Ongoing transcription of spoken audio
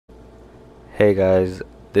Hey guys,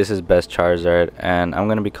 this is Best Charizard, and I'm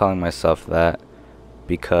gonna be calling myself that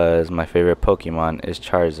because my favorite Pokemon is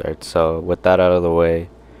Charizard. So with that out of the way,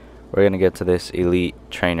 we're gonna get to this Elite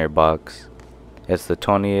Trainer box. It's the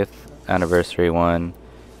 20th anniversary one.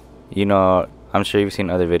 You know, I'm sure you've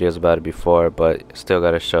seen other videos about it before, but still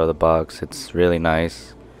gotta show the box. It's really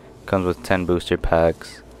nice. Comes with 10 booster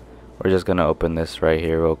packs. We're just gonna open this right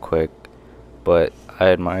here real quick. But I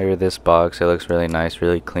admire this box. It looks really nice,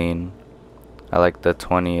 really clean. I like the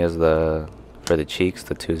 20 as for the cheeks,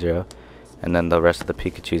 the 2-0, and then the rest of the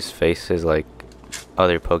Pikachu's faces, like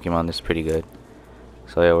other Pokemon, is pretty good.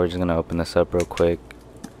 So yeah, we're just gonna open this up real quick.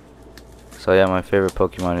 So yeah, my favorite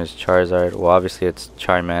Pokemon is Charizard. Well, obviously it's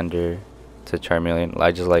Charmander to Charmeleon.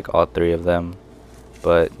 I just like all three of them,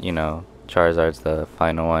 but you know, Charizard's the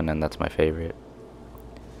final one, and that's my favorite.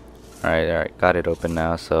 Alright, got it open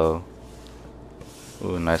now. So,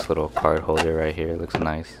 ooh, nice little card holder right here. Looks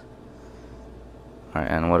nice. Alright,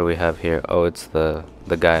 and what do we have here? Oh, it's the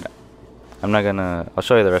guide. I'll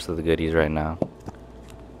show you the rest of the goodies right now.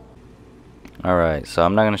 Alright, so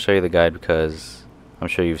I'm not gonna show you the guide because I'm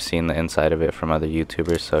sure you've seen the inside of it from other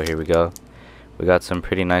YouTubers, so here we go. We got some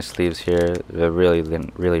pretty nice sleeves here. They're really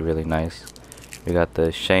nice. We got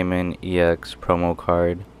the Shaman EX promo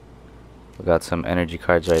card. We got some energy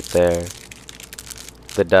cards right there.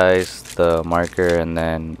 The dice, the marker, and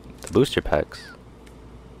then the booster packs.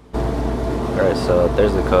 Alright, so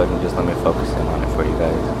there's the code, and just let me focus in on it for you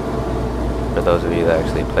guys. For those of you that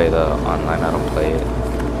actually play the online, I don't play it.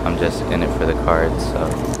 I'm just in it for the cards, so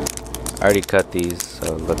I already cut these,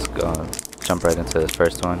 so let's go jump right into this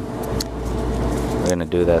first one. We're gonna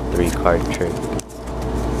do that 3-card trick.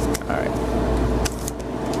 Alright,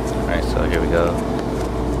 so here we go.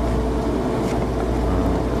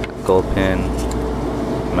 Gold pin,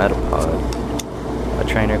 Metapod, a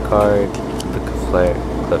trainer card, the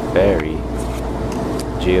Clefairy,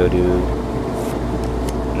 Geodude,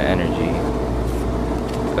 an energy,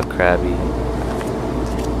 a Krabby,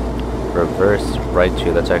 reverse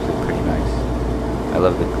Raichu. That's actually pretty nice. I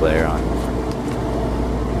love the glare on it.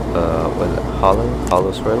 Was it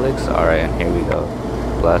Hollow Swirlix? Alright, and here we go.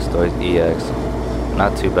 Blastoise EX.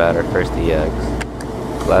 Not too bad, our first EX.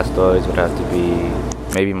 Blastoise would have to be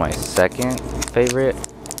maybe my second favorite.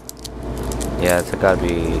 Yeah, it's gotta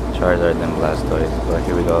be Charizard then Blastoise, but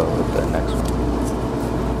here we go with the next one.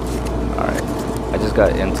 Alright, I just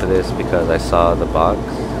got into this because I saw the box.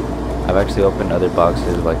 I've actually opened other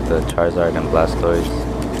boxes like the Charizard and Blastoise,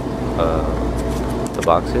 the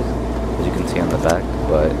boxes, as you can see on the back,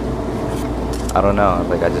 but I don't know,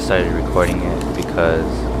 like I just started recording it because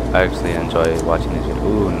I actually enjoy watching these videos.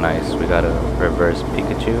 Ooh, nice, we got a reverse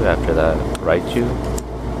Pikachu after that Raichu.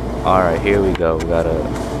 Alright, here we go, we got a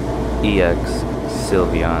EX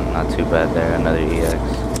Sylveon, not too bad there, another EX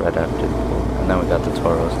right after, and then we got the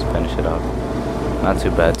Tauros to finish it off. Not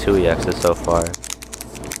too bad, 2 EXs so far.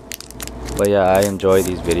 But yeah, I enjoy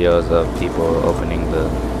these videos of people opening the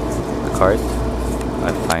cards.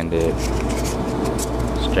 I find it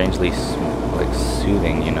strangely like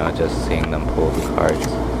soothing, you know, just seeing them pull the cards.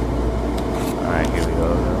 Alright, here we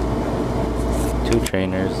go. 2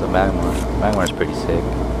 trainers, the Magmar. Magmar's pretty sick.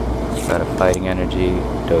 Got a Fighting Energy,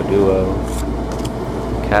 Doduo,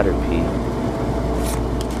 Caterpie.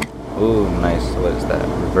 Ooh, nice. What is that?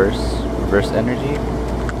 Reverse Energy?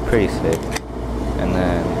 Pretty sick. And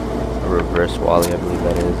then a Reverse Wally, I believe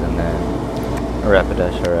that is. And then a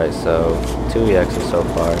Rapidash. Alright, so 2 EXs so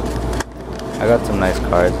far. I got some nice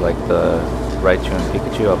cards like the Raichu and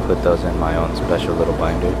Pikachu. I'll put those in my own special little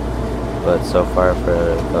binder. But so far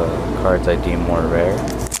for the cards I deem more rare,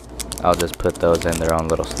 I'll just put those in their own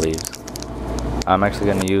little sleeves. I'm actually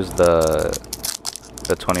going to use the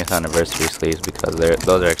 20th anniversary sleeves because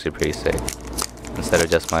those are actually pretty sick, instead of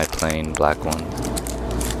just my plain black ones.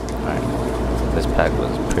 Alright, this pack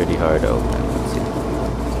was pretty hard to open. Let's see.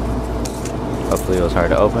 Hopefully it was hard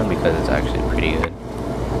to open because it's actually pretty good.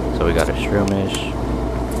 So we got a Shroomish,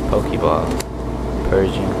 Pokeball,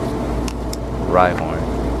 Persian, Rhyhorn,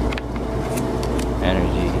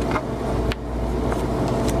 Energy,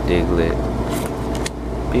 Diglett,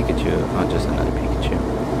 Pikachu, oh, just another Pikachu.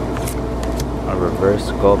 A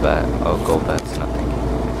reverse Golbat. Oh, Golbat's nothing.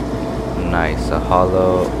 Nice. A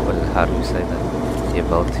hollow, how do you say that?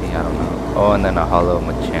 Yveltal, I don't know. Oh, and then a hollow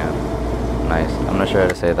Machamp. Nice. I'm not sure how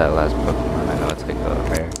to say that last Pokemon. I know it's like a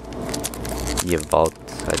rare. Yveltal,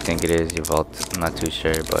 I think it is Yveltal. I'm not too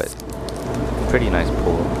sure, but pretty nice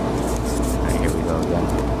pull. Alright, here we go again.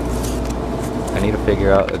 I need to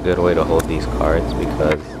figure out a good way to hold these cards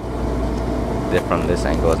because from this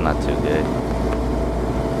angle it's not too good.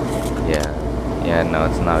 Yeah, no,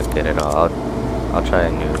 it's not good at all. I'll try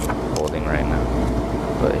a new holding right now.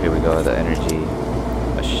 But here we go, the energy,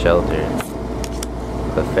 a shelter,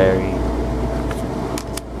 the fairy,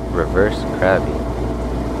 reverse Krabby.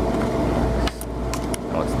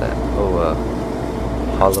 And what's that? Oh,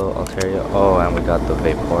 Hollow Altaria. Oh, and we got the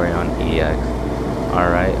Vaporeon EX.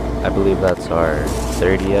 Alright, I believe that's our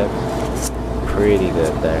 30X. Pretty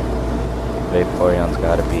good there. Vaporeon's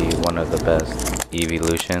gotta be one of the best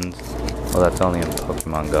evolutions. Well, that's only in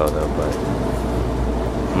Pokemon Go though, but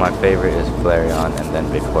my favorite is Flareon and then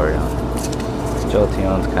Vaporeon.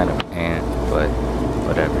 Jolteon's kind of but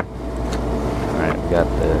whatever. Alright, we got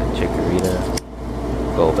the Chikorita,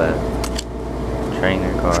 Golbat,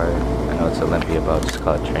 Trainer card. I know it's Olympia, but I'll just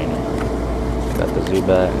call it Trainer. We got the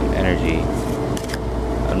Zubat, Energy,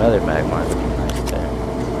 another Magmar looking nice there.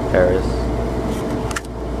 Paris.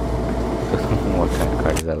 What kind of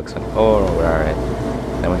card does that look like? Oh, alright.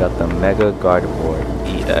 Then we got the Mega Gardevoir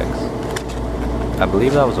EX. I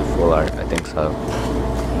believe that was a full art. I think so.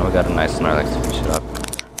 And we got a nice Snorlax to finish it up.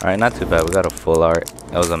 Alright, not too bad. We got a full art.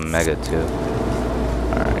 That was a Mega too.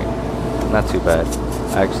 Alright. Not too bad.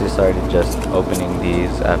 I actually started just opening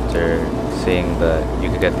these after seeing you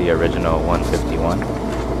could get the original 151.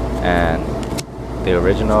 And the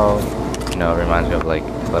original, reminds me of like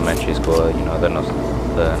elementary school,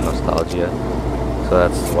 the nostalgia. So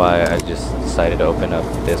that's why I just decided to open up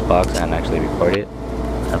this box and actually record it.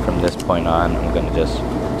 And from this point on, I'm gonna just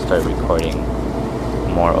start recording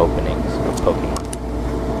more openings of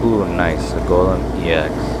Pokemon. Ooh, nice, a Golem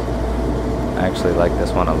EX. I actually like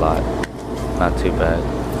this one a lot. Not too bad.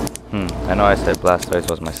 I know I said Blastoise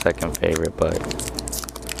was my second favorite, but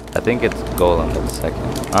I think it's Golem that's second.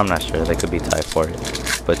 I'm not sure, they could be tied for it.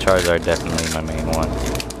 But Charizard definitely my main one.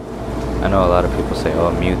 I know a lot of people say,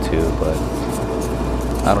 oh, Mewtwo, but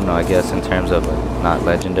I don't know, I guess in terms of not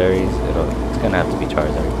legendaries, it's gonna have to be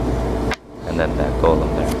Charizard. And then that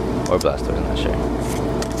Golem there. Or Blastoise, I'm not sure.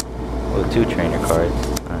 Well, 2 trainer cards.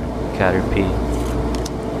 Alright, Caterpie,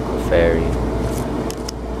 Fairy,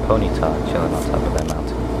 Ponyta chilling on top of that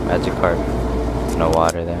mountain. Magikarp, no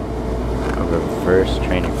water there. A reverse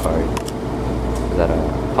trainer card. Is that a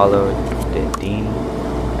Hollow Dedenne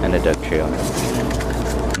and a Dugtrio?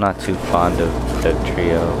 I'm not too fond of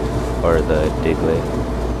Dugtrio or the Diglett,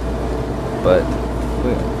 but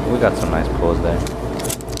we got some nice pulls there.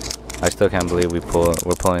 I still can't believe we're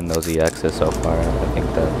pulling those EXs so far. I think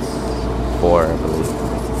that's 4, I believe.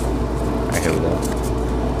 Alright, here we go.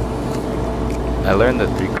 I learned the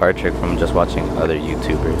 3 card trick from just watching other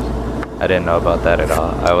YouTubers. I didn't know about that at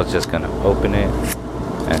all. I was just gonna open it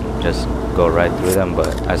and just go right through them,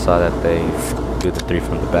 but I saw that they do the 3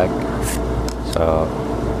 from the back. So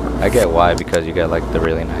I get why, because you get like the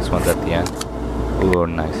really nice ones at the end. Ooh,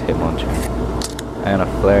 nice Hitmonchan. And a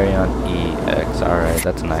Flareon EX. Alright,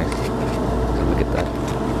 that's nice. So look at that.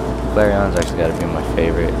 Flareon's actually gotta be my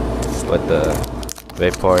favorite, but the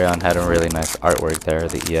Vaporeon had a really nice artwork there,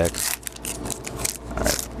 the EX.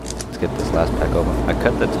 Alright, let's get this last pack open. I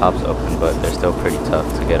cut the tops open, but they're still pretty tough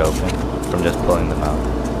to get open from just pulling them out,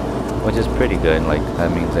 which is pretty good. Like,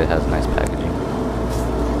 that means it has nice packaging.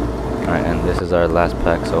 Alright, and this is our last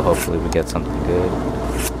pack, so hopefully we get something good.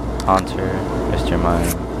 Haunter, Mr.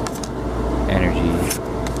 Mime, Energy,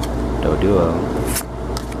 Doduo,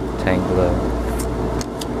 Tangela,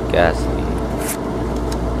 Ghastly,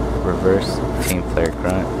 Reverse Team Flare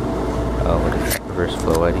Grunt, what is that? Reverse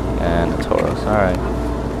Floetti, and a Tauros. Alright,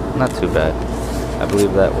 not too bad. I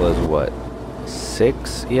believe that was, what,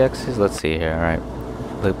 6 EXs? Let's see here. Alright,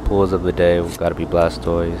 the pulls of the day, we've got to be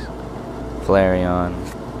Blastoise, Flareon,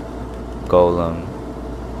 Golem,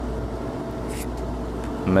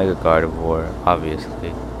 Mega Gardevoir,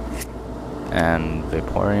 obviously, and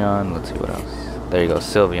Vaporeon. Let's see what else. There you go,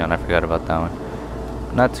 Sylveon. I forgot about that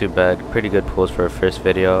one. Not too bad. Pretty good pulls for a first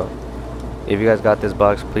video. If you guys got this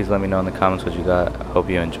box, please let me know in the comments what you got. I hope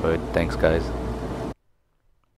you enjoyed. Thanks, guys.